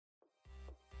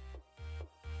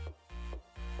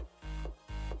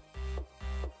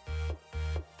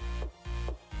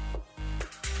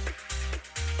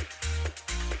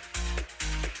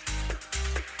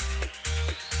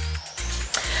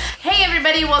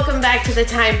everybody, welcome back to the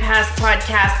Time Pass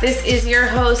podcast. This is your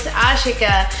host,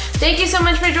 Ashika. Thank you so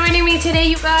much for joining me today,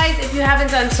 you guys. If you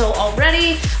haven't done so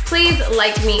already, please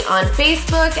like me on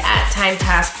Facebook at Time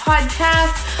Pass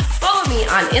Podcast. Follow me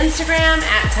on Instagram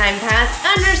at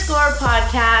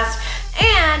timepass_podcast.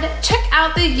 And check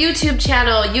out the YouTube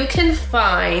channel. You can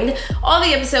find all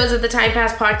the episodes of the Time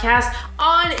Pass podcast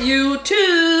on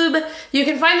YouTube. You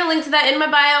can find the link to that in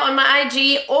my bio on my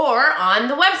IG or on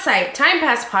the website,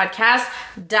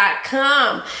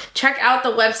 timepasspodcast.com. Check out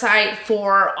the website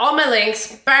for all my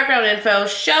links, background info,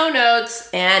 show notes,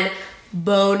 and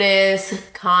bonus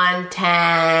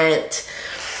content.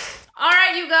 All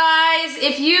right, you guys,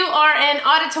 if you are an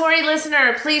auditory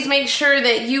listener, please make sure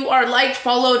that you are liked,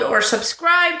 followed, or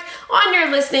subscribed on your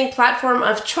listening platform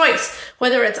of choice,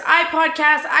 whether it's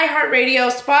iPodcast, iHeartRadio,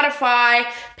 Spotify,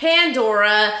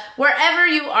 Pandora, wherever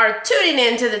you are tuning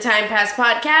in to the Time Pass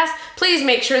podcast. Please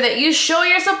make sure that you show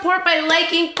your support by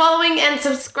liking, following, and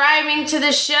subscribing to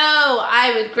the show.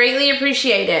 I would greatly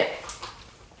appreciate it.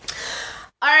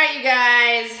 All right, you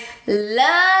guys,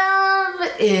 love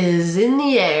is in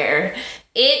the air.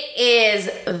 It is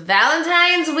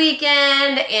Valentine's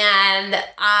weekend, and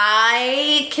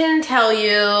I can tell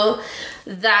you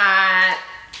that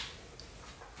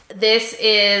this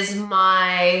is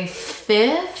my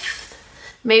fifth,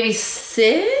 maybe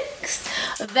sixth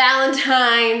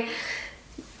Valentine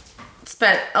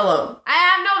spent alone. I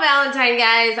have no Valentine,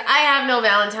 guys. I have no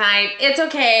Valentine. It's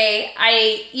okay.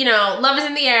 Love is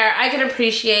in the air. I can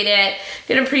appreciate it. I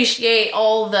can appreciate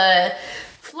all the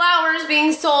flowers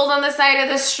being sold on the side of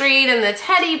the street and the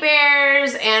teddy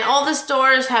bears, and all the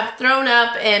stores have thrown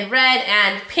up in red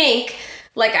and pink,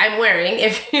 like I'm wearing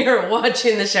if you're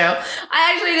watching the show.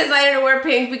 I actually decided to wear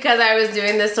pink because I was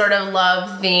doing this sort of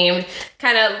love-themed,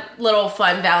 kind of little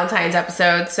fun Valentine's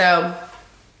episode. So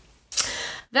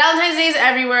Valentine's Day is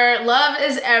everywhere, love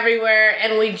is everywhere,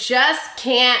 and we just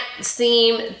can't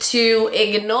seem to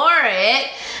ignore it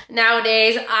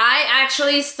nowadays. I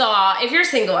actually saw, if you're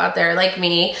single out there like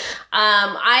me,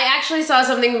 I actually saw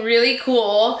something really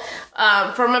cool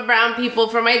from a brown people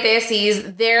from my diocese.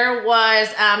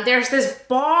 There's this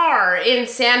bar in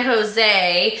San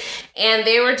Jose, and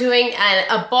they were doing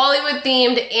a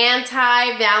Bollywood-themed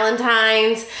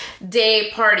anti-Valentine's Day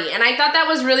party, and I thought that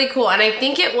was really cool, and I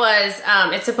think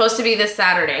it's supposed to be this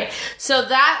Saturday, so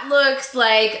that looks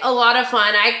like a lot of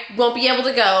fun. I won't be able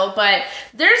to go, but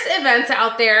there's events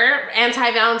out there,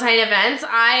 anti-Valentine events.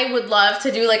 I would love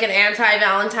to do like an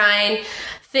anti-Valentine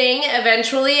thing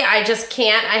eventually. I just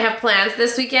can't. I have plans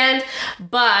this weekend,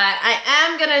 but I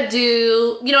am gonna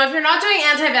do, if you're not doing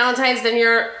anti-Valentines, then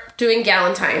you're doing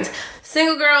Galentines.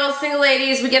 Single girls, single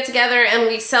ladies, we get together and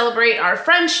we celebrate our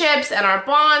friendships and our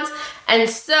bonds. And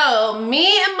so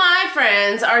me and my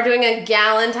friends are doing a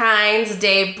Galentine's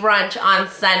Day brunch on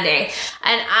Sunday.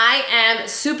 And I am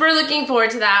super looking forward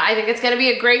to that. I think it's going to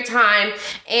be a great time.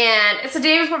 And it's the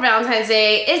day before Valentine's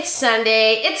Day. It's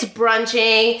Sunday. It's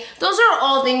brunching. Those are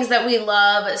all things that we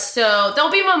love. So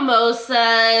there'll be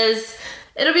mimosas.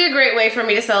 It'll be a great way for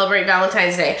me to celebrate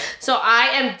Valentine's Day. So I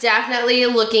am definitely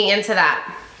looking into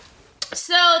that.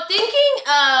 So thinking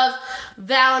of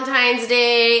Valentine's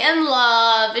Day and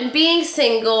love and being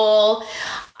single,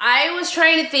 I was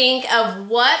trying to think of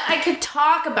what I could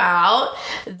talk about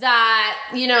that,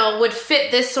 would fit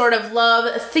this sort of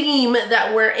love theme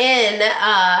that we're in,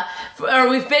 or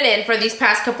we've been in for these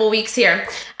past couple weeks here.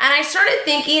 And I started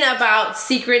thinking about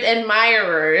secret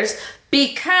admirers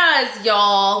because,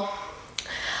 y'all,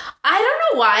 I don't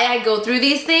know why I go through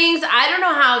these things. I don't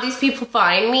know how these people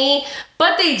find me,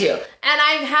 but they do. And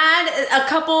I've had a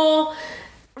couple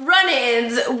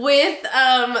run-ins with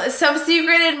some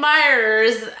secret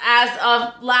admirers as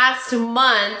of last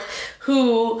month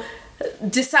who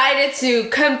decided to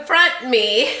confront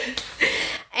me.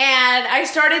 And I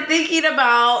started thinking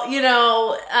about,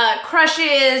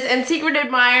 crushes and secret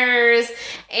admirers,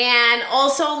 and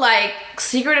also like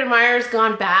secret admirers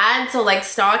gone bad, so like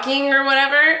stalking or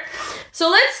whatever. So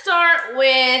let's start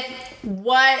with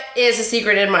what is a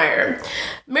secret admirer.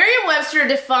 Merriam-Webster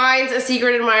defines a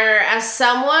secret admirer as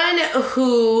someone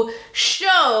who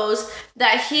shows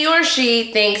that he or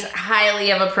she thinks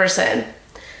highly of a person.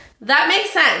 That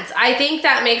makes sense. I think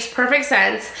that makes perfect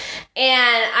sense.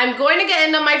 And I'm going to get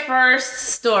into my first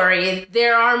story.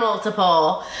 There are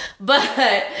multiple, but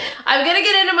I'm going to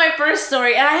get into my first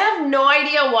story. And I have no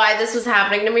idea why this was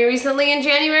happening to me recently in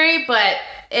January, but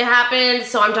it happened,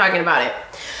 so I'm talking about it.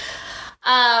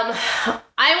 I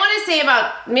want to say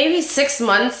about maybe 7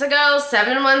 months ago,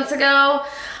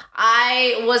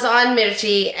 I was on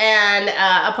Mirchi, and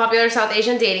a popular South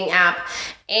Asian dating app,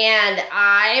 and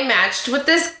I matched with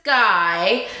this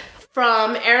guy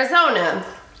from Arizona.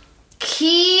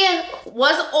 He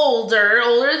was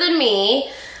older than me.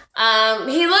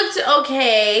 He looked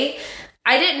okay.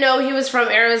 I didn't know he was from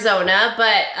Arizona,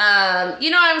 but,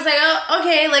 I was like, oh,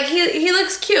 okay, like, he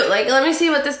looks cute. Like, let me see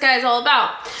what this guy's all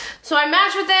about. So I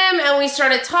matched with him, and we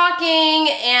started talking,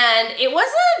 and it was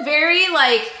a very,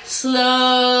 like,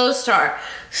 slow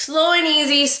and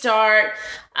easy start.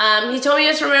 He told me he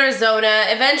was from Arizona.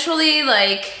 Eventually,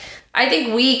 like, I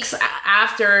think weeks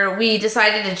after, we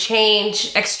decided to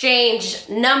exchange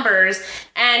numbers,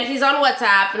 and he's on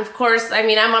WhatsApp, and of course, I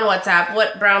mean, I'm on WhatsApp.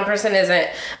 What brown person isn't?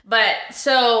 But,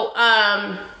 so,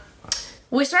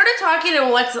 we started talking in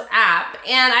WhatsApp,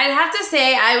 and I'd have to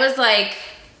say, I was, like,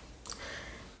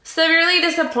 severely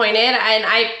disappointed, and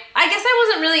I guess I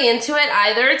wasn't really into it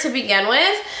either to begin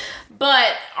with,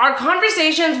 but our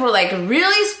conversations were, like,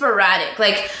 really sporadic.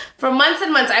 Like, for months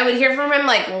and months, I would hear from him,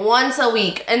 like, once a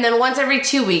week, and then once every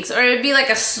 2 weeks, or it would be, like,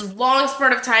 a long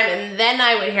spurt of time, and then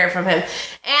I would hear from him.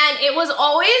 And it was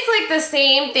always, like, the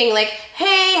same thing, like,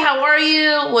 hey, how are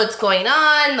you? What's going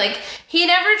on? Like, he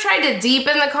never tried to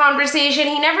deepen the conversation.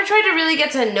 He never tried to really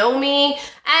get to know me.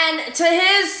 And to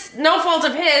his, no fault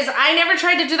of his, I never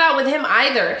tried to do that with him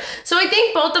either. So I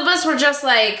think both of us were just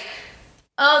like,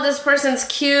 oh, this person's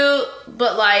cute,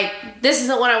 but, like, this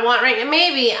isn't what I want right now.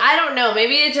 Maybe, I don't know.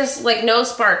 Maybe it's just, like, no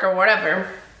spark or whatever.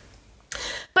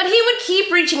 But he would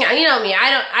keep reaching out. You know me,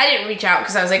 I didn't reach out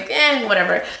because I was like,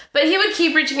 whatever. But he would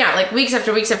keep reaching out, like, weeks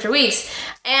after weeks after weeks.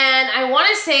 And I want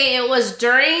to say it was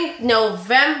during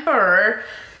November,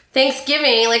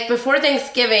 Thanksgiving, like, before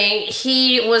Thanksgiving,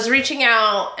 he was reaching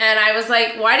out, and I was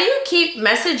like, why do you keep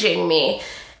messaging me?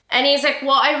 And he's like,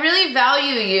 well, I really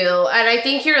value you, and I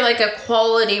think you're, like, a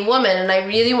quality woman, and I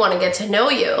really want to get to know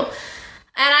you. And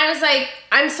I was like,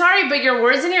 I'm sorry, but your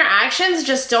words and your actions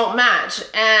just don't match.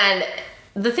 And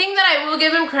the thing that I will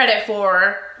give him credit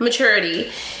for, maturity,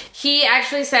 he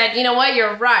actually said, you know what,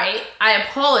 you're right, I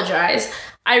apologize.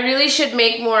 I really should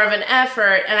make more of an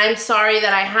effort, and I'm sorry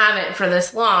that I haven't for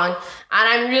this long, and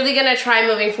I'm really going to try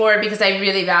moving forward because I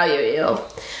really value you.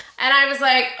 And I was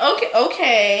like,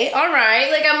 okay, all right.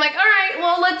 Like, I'm like, all right,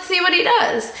 well, let's see what he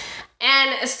does.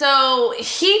 And so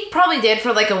he probably did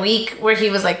for, like, a week where he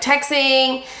was, like,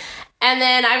 texting. And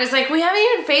then I was like, we haven't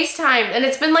even FaceTimed, and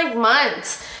it's been, like,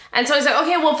 months. And so he's like,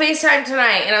 okay, we'll FaceTime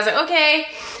tonight. And I was like, okay.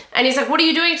 And he's like, what are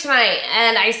you doing tonight?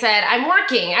 And I said, I'm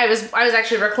working. I was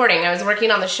actually recording. I was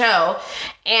working on the show.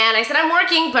 And I said, I'm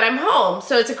working, but I'm home.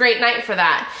 So it's a great night for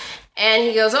that. And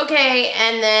he goes, okay.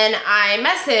 And then I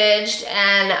messaged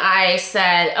and I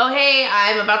said, oh, hey,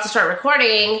 I'm about to start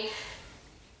recording.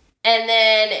 And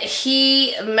then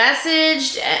he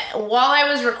messaged while I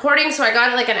was recording. So I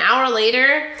got it like an hour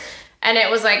later. And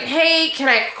it was like, hey, can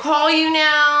I call you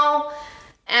now?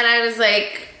 And I was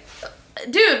like,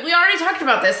 dude, we already talked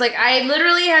about this. Like, I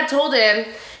literally had told him,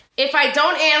 if I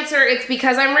don't answer, it's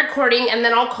because I'm recording, and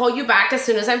then I'll call you back as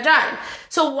soon as I'm done.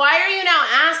 So why are you now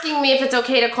asking me if it's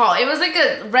okay to call? It was like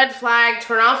a red flag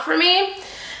turn off for me.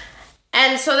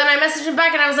 And so then I messaged him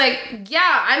back, and I was like,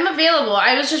 yeah, I'm available.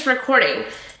 I was just recording.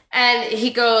 And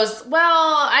he goes,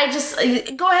 well,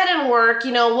 go ahead and work.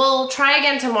 We'll try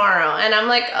again tomorrow. And I'm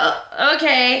like,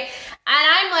 okay. And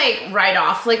I'm like, right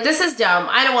off. Like, this is dumb.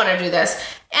 I don't want to do this.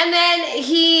 And then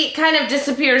he kind of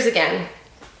disappears again.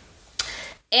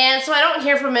 And so I don't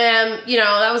hear from him.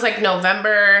 That was like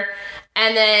November.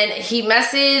 And then he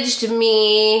messaged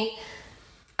me.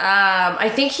 I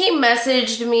think he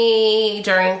messaged me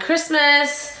during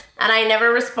Christmas. And I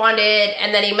never responded.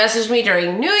 And then he messaged me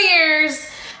during New Year's.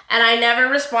 And I never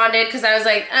responded because I was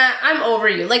like, I'm over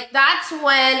you. Like, that's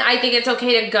when I think it's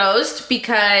okay to ghost,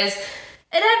 because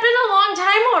it had been a long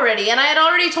time already. And I had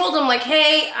already told him, like,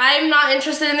 hey, I'm not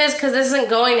interested in this because this isn't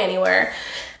going anywhere.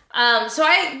 So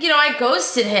I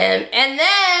ghosted him. And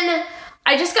then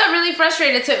I just got really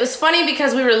frustrated. So it was funny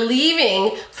because we were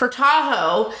leaving for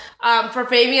Tahoe for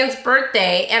Fabian's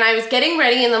birthday. And I was getting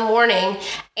ready in the morning.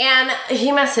 And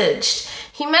he messaged.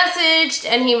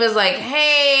 And he was like,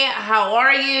 hey, how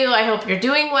are you? I hope you're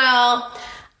doing well.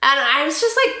 And I was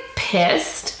just like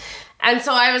pissed. And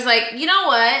so I was like, you know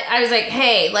what? I was like,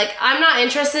 hey, like, I'm not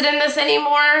interested in this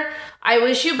anymore. I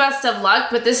wish you best of luck,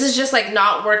 but this is just like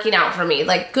not working out for me.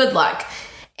 Like, good luck.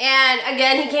 And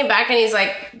again, he came back and he's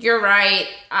like, you're right.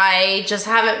 I just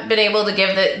haven't been able to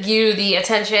give you the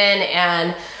attention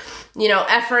and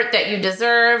effort that you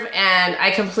deserve, and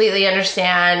I completely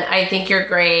understand. I think you're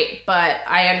great, but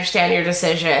I understand your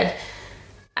decision.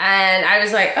 And I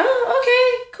was like, oh,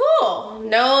 okay, cool.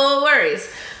 No worries.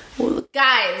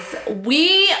 Guys,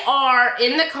 we are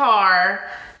in the car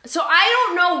So I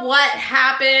don't know what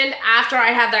happened after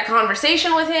I had that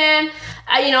conversation with him.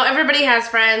 Everybody has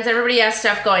friends. Everybody has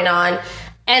stuff going on.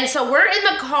 And so we're in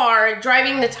the car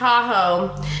driving the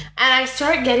Tahoe, and I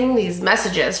start getting these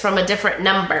messages from a different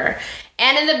number.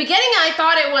 And in the beginning, I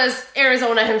thought it was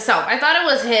Arizona himself. I thought it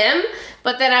was him,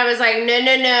 but then I was like,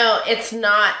 no, it's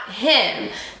not him.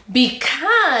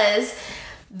 Because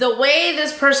the way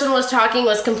this person was talking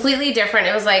was completely different.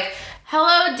 It was like,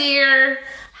 hello, dear.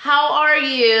 How are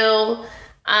you?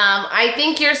 I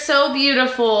think you're so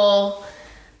beautiful.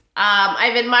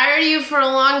 I've admired you for a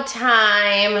long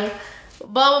time.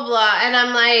 Blah, blah, blah. And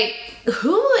I'm like,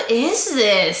 who is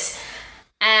this?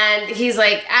 And he's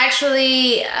like,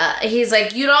 actually,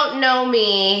 you don't know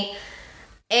me.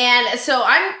 And so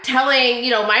I'm telling,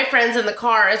 my friends in the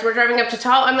car as we're driving up to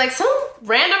Tahoe, I'm like, some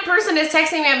random person is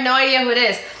texting me. I have no idea who it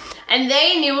is. And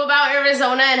they knew about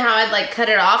Arizona and how I'd cut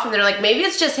it off. And they're like, maybe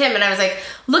it's just him. And I was like,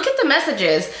 look at the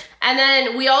messages. And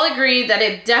then we all agreed that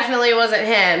it definitely wasn't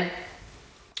him.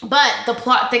 But the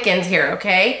plot thickens here,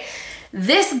 okay?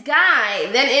 This guy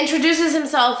then introduces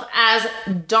himself as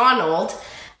Donald.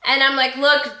 And I'm like,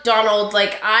 look, Donald,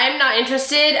 I'm not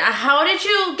interested. How did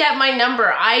you get my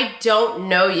number? I don't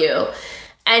know you.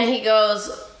 And he goes,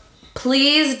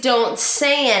 please don't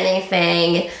say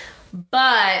anything,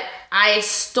 but I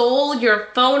stole your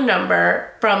phone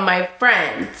number from my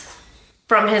friend,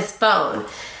 from his phone.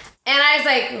 And I was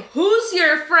like, who's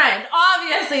your friend?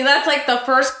 Obviously, that's the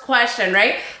first question,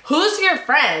 right? Who's your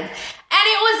friend? And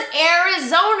it was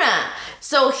Arizona.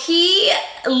 So he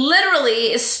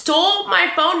literally stole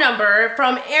my phone number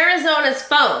from Arizona's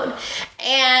phone.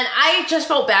 And I just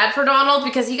felt bad for Donald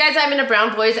because you guys, I'm into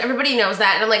brown boys. Everybody knows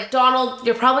that. And I'm like, Donald,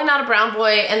 you're probably not a brown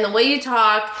boy. And the way you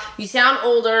talk, you sound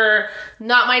older,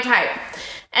 not my type.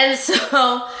 And so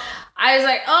I was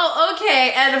like, oh,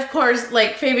 okay. And of course,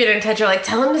 Fabian and Ted are like,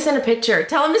 tell him to send a picture.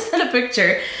 Tell him to send a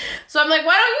picture. So I'm like,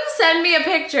 why don't you send me a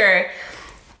picture?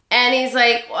 And he's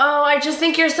like, oh, I just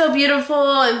think you're so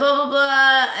beautiful and blah, blah,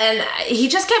 blah. And he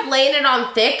just kept laying it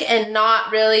on thick and not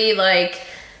really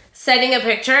sending a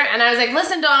picture. And I was like,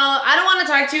 listen, Donald, I don't want to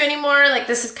talk to you anymore.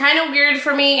 This is kind of weird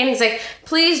for me. And he's like,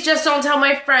 please just don't tell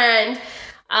my friend,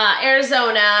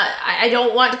 Arizona. I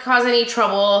don't want to cause any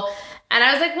trouble. And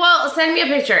I was like, well, send me a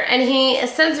picture. And he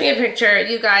sends me a picture.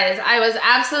 You guys, I was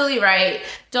absolutely right.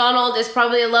 Donald is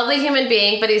probably a lovely human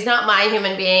being, but he's not my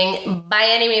human being by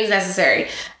any means necessary.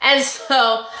 And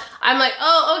so I'm like,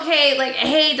 oh, okay.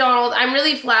 Hey, Donald, I'm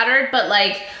really flattered, but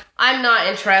I'm not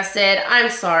interested. I'm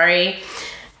sorry.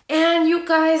 And you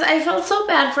guys, I felt so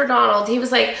bad for Donald. He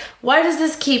was like, why does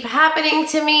this keep happening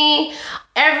to me?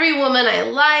 Every woman I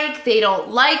like, they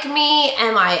don't like me.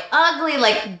 Am I ugly?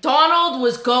 Donald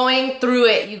was going through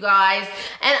it, you guys.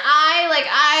 And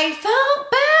I felt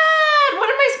bad. What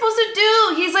am I supposed to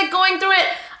do? He's going through it.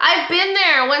 I've been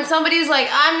there when somebody's like,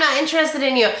 I'm not interested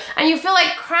in you. And you feel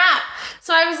like crap.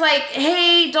 So I was like,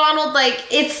 hey, Donald,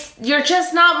 you're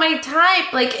just not my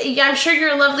type. I'm sure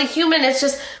you're a lovely human. It's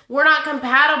just, we're not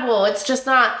compatible. It's just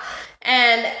not.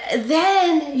 And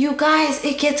then, you guys,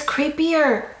 it gets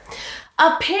creepier.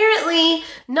 Apparently,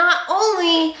 not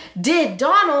only did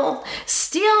Donald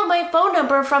steal my phone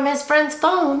number from his friend's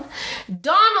phone,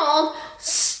 Donald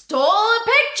stole a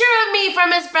picture of me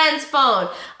from his friend's phone.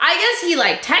 I guess he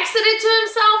texted it to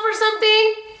himself or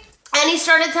something. And he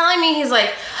started telling me, he's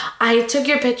like, I took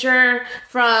your picture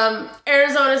from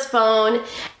Arizona's phone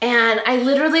and I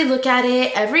literally look at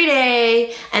it every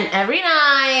day and every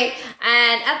night.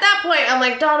 And at that point, I'm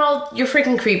like, Donald, you're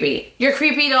freaking creepy. You're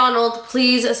creepy, Donald.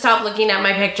 Please stop looking at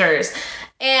my pictures.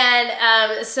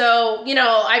 And so,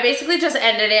 I basically just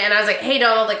ended it and I was like, hey,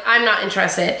 Donald, I'm not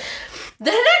interested.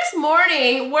 The next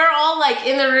morning, we're all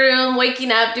in the room,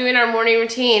 waking up, doing our morning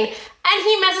routine. And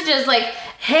he messages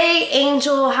hey,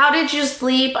 Angel, how did you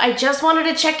sleep? I just wanted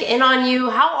to check in on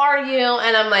you. How are you?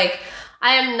 And I'm like,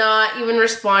 I am not even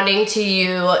responding to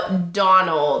you,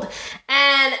 Donald.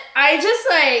 And I just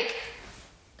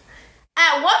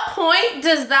at what point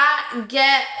does that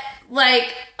get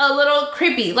a little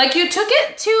creepy? You took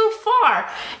it too far.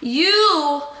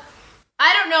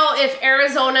 I don't know if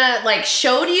Arizona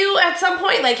showed you at some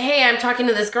point hey, I'm talking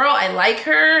to this girl, I like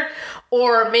her.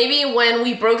 Or maybe when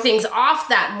we broke things off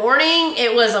that morning,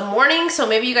 it was a morning, so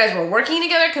maybe you guys were working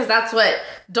together because that's what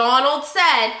Donald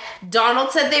said. Donald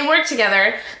said they worked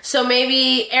together. So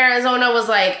maybe Arizona was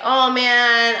like, oh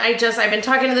man, I've been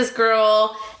talking to this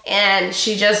girl and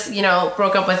she just,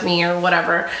 broke up with me or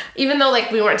whatever. Even though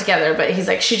we weren't together, but he's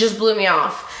like, she just blew me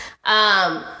off.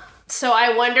 So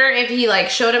I wonder if he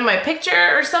showed him my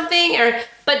picture or something,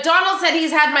 but Donald said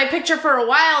he's had my picture for a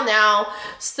while now.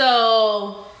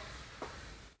 So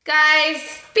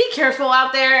Guys, be careful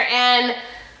out there. And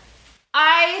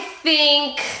I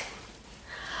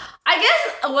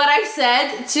guess what I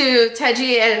said to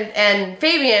Teji and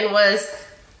Fabian was,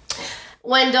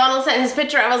 when Donald sent his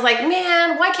picture, I was like,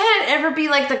 man, why can't it ever be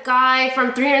like the guy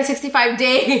from 365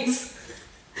 Days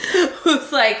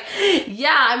who's like,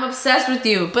 yeah, I'm obsessed with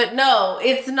you. But no,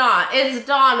 it's not. It's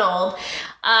Donald.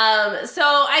 So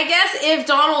I guess if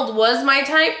Donald was my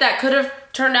type, that could have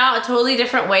turned out a totally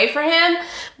different way for him.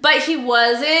 But he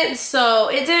wasn't, so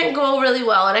it didn't go really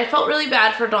well. And I felt really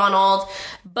bad for Donald.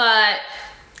 But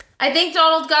I think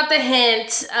Donald got the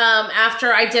hint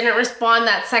after I didn't respond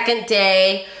that second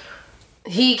day.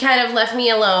 He kind of left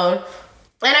me alone.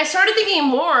 And I started thinking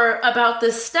more about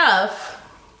this stuff.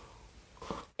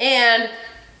 And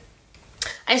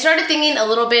I started thinking a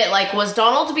little bit, like, was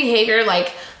Donald's behavior,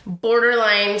 like,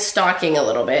 borderline stalking a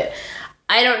little bit?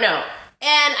 I don't know.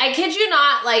 And I kid you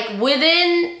not, like,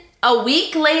 within a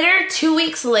week later, 2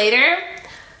 weeks later,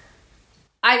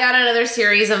 I got another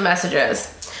series of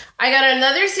messages. And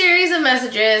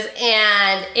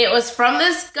it was from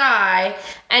this guy,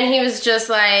 and he was just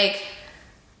like,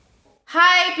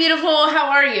 hi, beautiful, how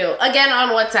are you? Again, on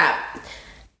WhatsApp.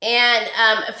 And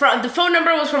the phone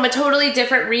number was from a totally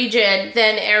different region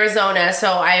than Arizona,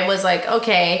 so I was like,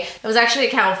 okay. It was actually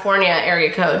a California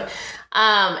area code.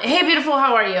 Hey, beautiful,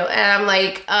 how are you? And I'm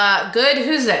like, good,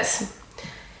 who's this?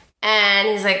 And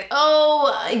he's like,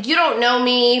 oh, you don't know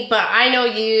me, but I know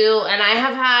you, and I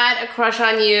have had a crush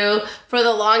on you for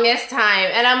the longest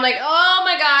time. And I'm like, oh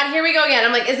my God, here we go again.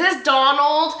 I'm like, is this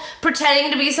Donald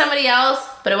pretending to be somebody else?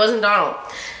 But it wasn't Donald.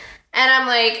 And I'm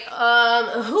like,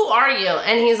 who are you?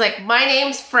 And he's like, my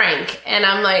name's Frank. And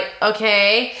I'm like,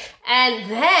 okay. And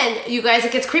then, you guys,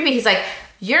 it gets creepy. He's like,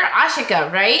 you're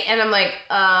Ashika, right? And I'm like,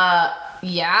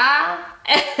 yeah.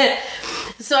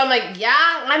 So I'm like,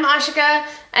 yeah, I'm Ashika.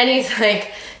 And he's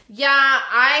like, yeah,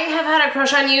 I have had a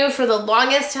crush on you for the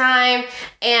longest time,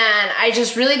 and I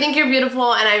just really think you're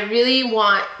beautiful, and I really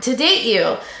want to date you.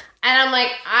 And I'm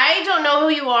like, I don't know who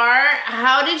you are.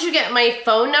 How did you get my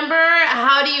phone number?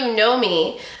 How do you know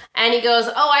me? And he goes,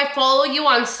 oh, I follow you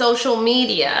on social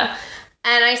media.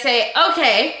 And I say,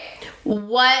 okay,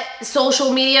 what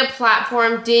social media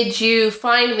platform did you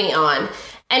find me on?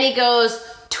 And he goes,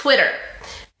 Twitter.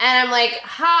 And I'm like,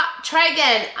 try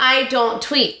again. I don't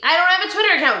tweet. I don't have a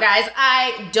Twitter account, guys.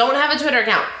 I don't have a Twitter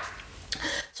account.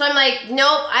 So I'm like,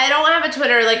 nope, I don't have a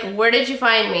Twitter. Like, where did you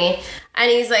find me?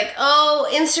 And he's like, oh,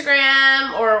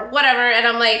 Instagram or whatever. And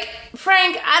I'm like,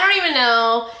 Frank, I don't even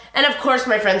know. And of course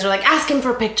my friends are like, ask him for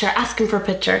a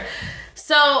picture.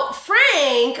 So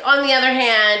Frank, on the other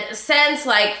hand, sends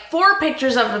like 4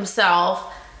 pictures of himself.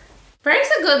 Frank's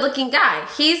a good looking guy.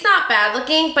 He's not bad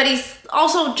looking, but he's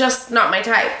also just not my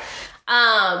type.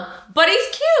 But he's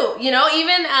cute, you know,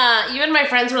 even my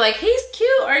friends were like, he's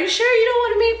cute. Are you sure you don't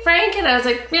want to meet Frank? And I was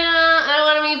like, yeah, I don't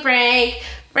want to meet Frank.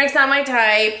 Frank's not my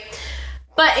type.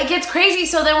 But it gets crazy.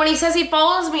 So then when he says he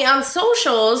follows me on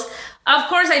socials, of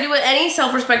course I do what any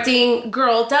self-respecting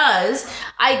girl does.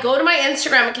 I go to my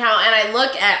Instagram account and I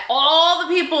look at all the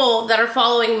people that are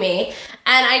following me,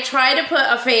 and I try to put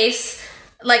a face,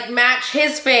 like match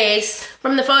his face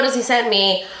from the photos he sent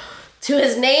me to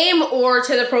his name or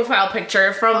to the profile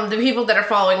picture from the people that are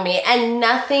following me, and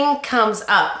nothing comes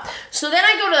up. So then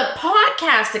I go to the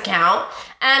podcast account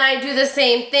and I do the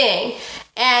same thing,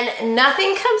 and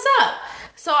nothing comes up.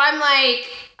 So I'm like,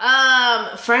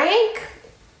 Frank,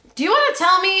 do you want to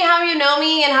tell me how you know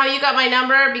me and how you got my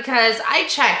number? Because I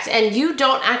checked and you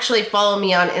don't actually follow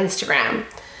me on Instagram.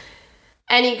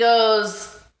 And he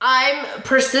goes, I'm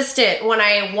persistent. When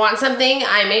I want something,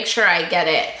 I make sure I get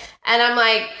it. And I'm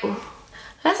like,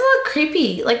 that's a little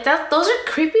creepy. Like, those are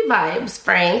creepy vibes,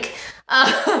 Frank.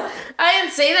 I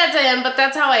didn't say that to him, but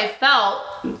that's how I felt.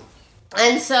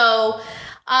 And so,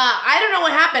 I don't know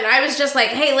what happened. I was just like,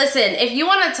 hey, listen, if you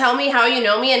want to tell me how you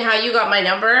know me and how you got my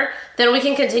number, then we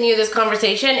can continue this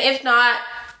conversation. If not,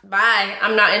 bye.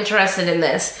 I'm not interested in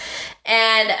this.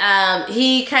 And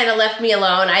he kind of left me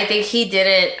alone. I think he did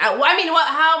it. I mean,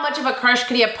 how much of a crush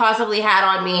could he have possibly had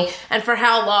on me? And for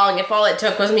how long, if all it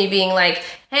took was me being like,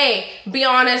 hey, be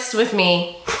honest with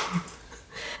me.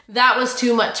 That was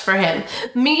too much for him.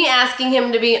 Me asking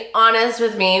him to be honest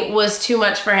with me was too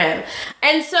much for him.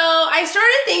 And so I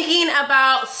started thinking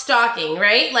about stalking,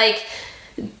 right? Like,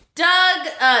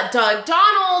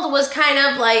 Donald was kind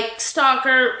of like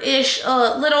stalker-ish,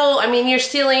 little. I mean, you're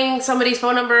stealing somebody's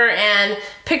phone number and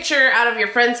picture out of your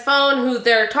friend's phone who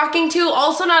they're talking to.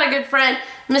 Also not a good friend.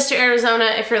 Mr. Arizona,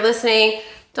 if you're listening,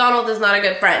 Donald is not a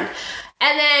good friend.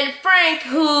 And then Frank,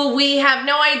 who we have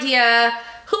no idea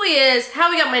who he is,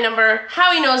 how he got my number,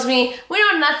 how he knows me. We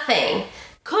know nothing.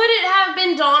 Could it have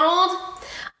been Donald?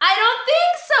 I don't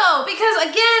think so, because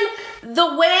again,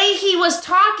 the way he was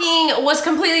talking was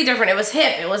completely different. It was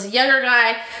hip. It was a younger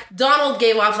guy. Donald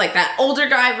gave off like that older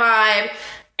guy vibe.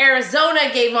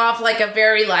 Arizona gave off like a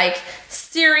very like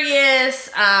serious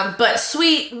but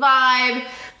sweet vibe.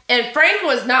 And Frank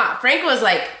was not. Frank was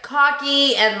like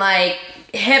cocky and like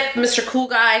hip, Mr. Cool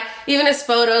Guy. Even his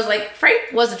photos, like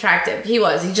Frank was attractive. He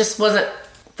was. He just wasn't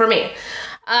for me.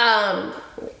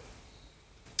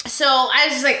 So I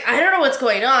was just like, I don't know what's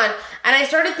going on. And I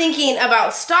started thinking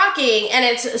about stalking, and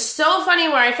it's so funny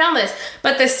where I found this.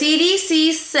 But the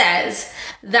CDC says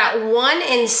that 1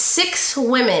 in 6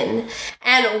 women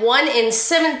and 1 in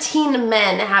 17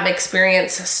 men have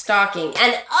experienced stalking.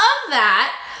 And of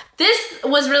that, this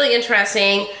was really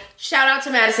interesting. Shout out to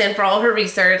Madison for all her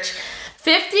research.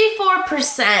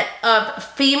 54% of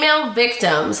female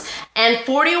victims and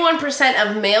 41%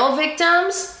 of male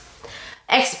victims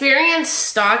experience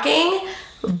stalking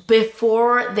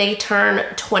before they turn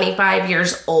 25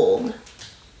 years old.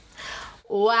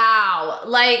 Wow.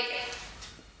 Like,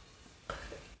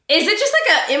 is it just like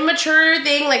an immature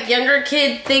thing, like younger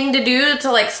kid thing to do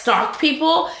to like stalk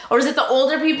people? Or is it the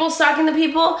older people stalking the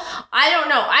people? I don't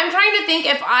know. I'm trying to think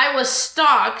if I was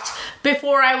stalked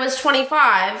before I was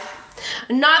 25.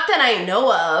 Not that I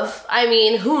know of. I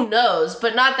mean, who knows?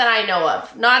 But not that I know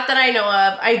of. Not that I know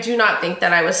of. I do not think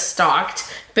that I was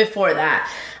stalked before that.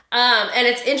 And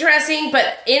it's interesting,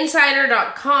 but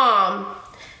insider.com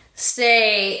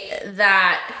say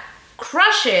that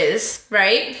crushes,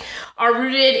 right, are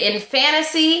rooted in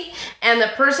fantasy, and the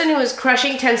person who is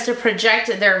crushing tends to project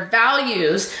their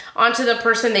values onto the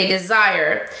person they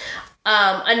desire.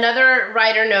 Another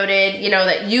writer noted,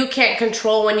 that you can't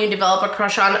control when you develop a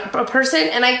crush on a person.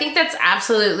 And I think that's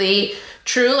absolutely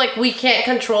true. Like, we can't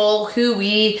control who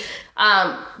we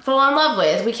fall in love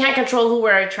with. We can't control who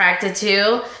we're attracted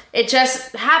to. It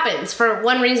just happens for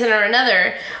one reason or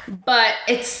another. But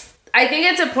I think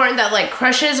it's important that like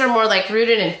crushes are more like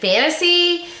rooted in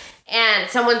fantasy and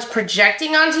someone's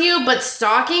projecting onto you, but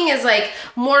stalking is like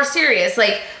more serious.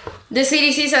 Like, the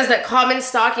CDC says that common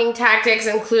stalking tactics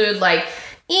include like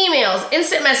emails,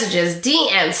 instant messages,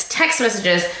 DMs, text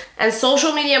messages, and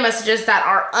social media messages that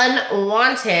are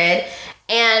unwanted.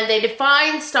 And they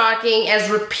define stalking as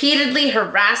repeatedly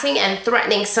harassing and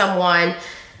threatening someone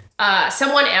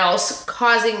else,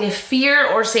 causing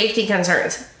fear or safety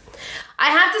concerns. I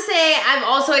have to say, I've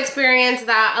also experienced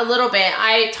that a little bit.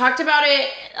 I talked about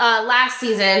it last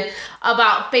season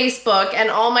about Facebook and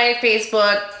all my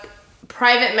Facebook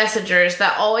private messengers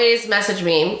that always message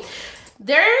me.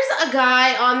 There's a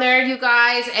guy on there, you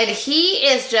guys, and he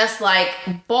is just like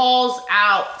balls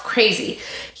out crazy.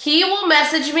 He will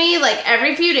message me like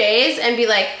every few days and be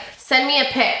like, send me a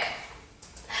pic.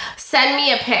 Send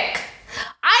me a pic.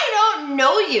 I don't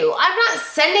know you. I'm not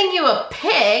sending you a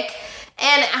pic.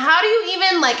 And how do you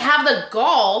even like have the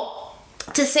gall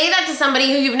to say that to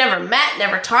somebody who you've never met,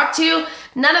 never talked to?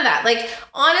 None of that. Like,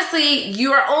 honestly,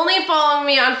 you are only following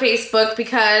me on Facebook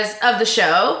because of the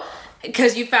show,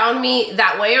 because you found me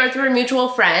that way or through a mutual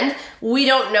friend. We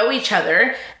don't know each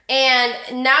other.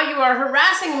 And now you are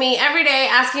harassing me every day,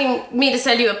 asking me to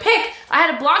send you a pic. I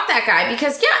had to block that guy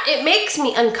because, yeah, it makes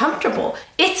me uncomfortable.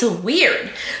 It's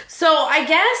weird. So I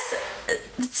guess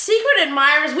secret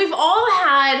admirers, we've all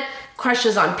had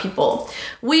crushes on people.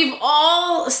 We've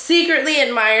all secretly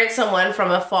admired someone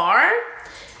from afar.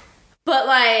 But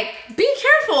like, be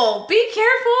careful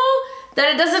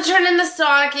that it doesn't turn into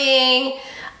stalking.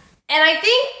 And I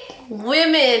think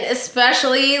women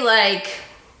especially, like,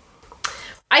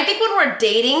 I think when we're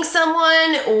dating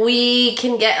someone, we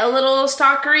can get a little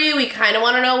stalkery. We kind of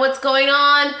want to know what's going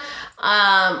on.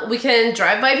 We can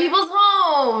drive by people's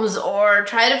homes or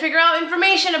try to figure out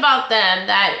information about them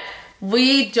that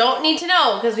we don't need to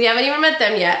know because we haven't even met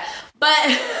them yet.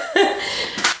 But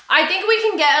I think we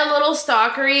can get a little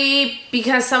stalkery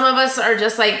because some of us are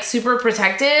just like super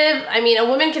protective. I mean, a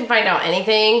woman can find out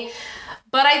anything,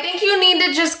 but I think you need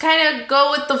to just kind of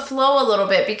go with the flow a little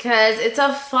bit because it's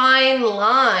a fine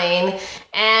line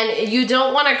and you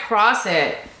don't want to cross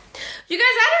it. You guys,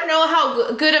 I don't know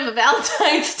how good of a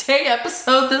Valentine's Day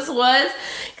episode this was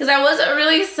because I wasn't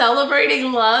really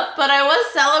celebrating love, but I was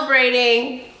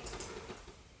celebrating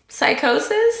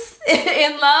psychosis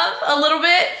in love a little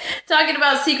bit, talking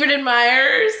about secret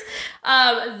admirers.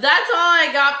 That's all I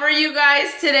got for you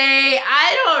guys today.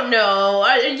 I don't know.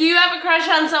 Do you have a crush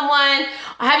on someone?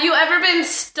 Have you ever been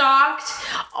stalked?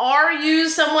 Are you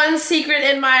someone's secret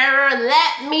admirer?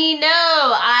 Let me know.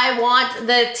 I want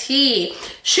the tea.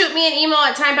 Shoot me an email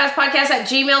at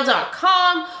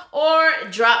timepasspodcast@gmail.com. or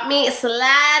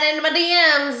slide in my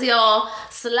DMs, y'all.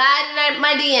 Slide in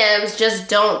my DMs. Just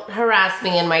don't harass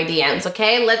me in my DMs,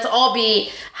 okay? Let's all be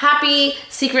happy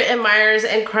secret admirers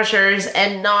and crushers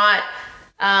and not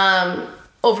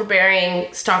overbearing,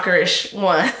 stalkerish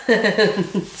ones.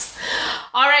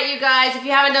 All right, you guys, if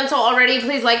you haven't done so already,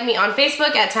 please like me on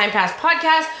Facebook at Time Pass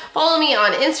Podcast. Follow me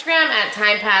on Instagram at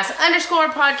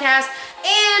TimePass_podcast.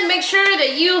 And make sure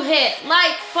that you hit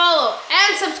like, follow,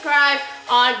 and subscribe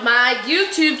on my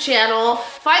YouTube channel.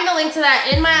 Find the link to that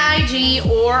in my IG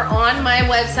or on my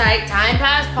website,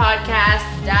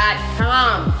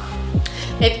 timepasspodcast.com.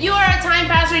 If you are a Time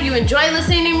Passer, you enjoy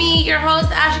listening to me, your host,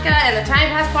 Ashika, and the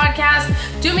Time Pass Podcast,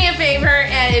 do me a favor,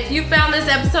 and if you found this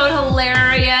episode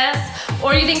hilarious,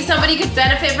 or you think somebody could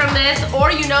benefit from this,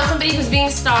 or you know somebody who's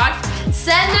being stalked,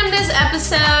 send them this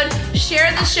episode,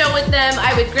 share the show with them.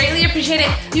 I would greatly appreciate it.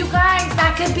 You guys,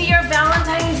 that could be your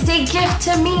Valentine's Day gift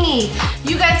to me.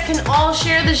 You guys can all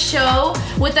share the show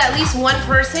with at least one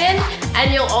person,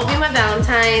 and you'll all be my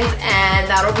Valentines, and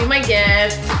that'll be my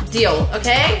gift. Deal,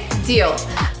 okay? Deal.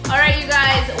 All right, you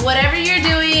guys, whatever you're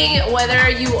doing, whether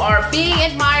you are being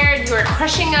admired, you're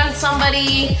crushing on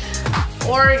somebody,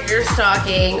 or you're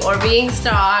stalking or being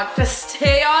stalked, just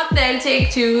stay authentic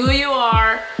to who you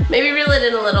are. Maybe reel it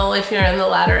in a little if you're in the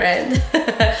latter end.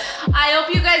 I hope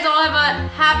you guys all have a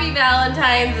happy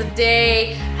Valentine's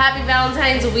Day, happy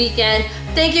Valentine's weekend.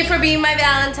 Thank you for being my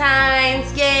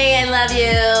Valentines. Yay, I love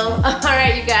you. All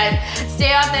right, you guys,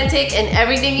 stay authentic in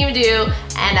everything you do,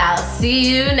 and I'll see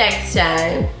you next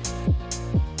time.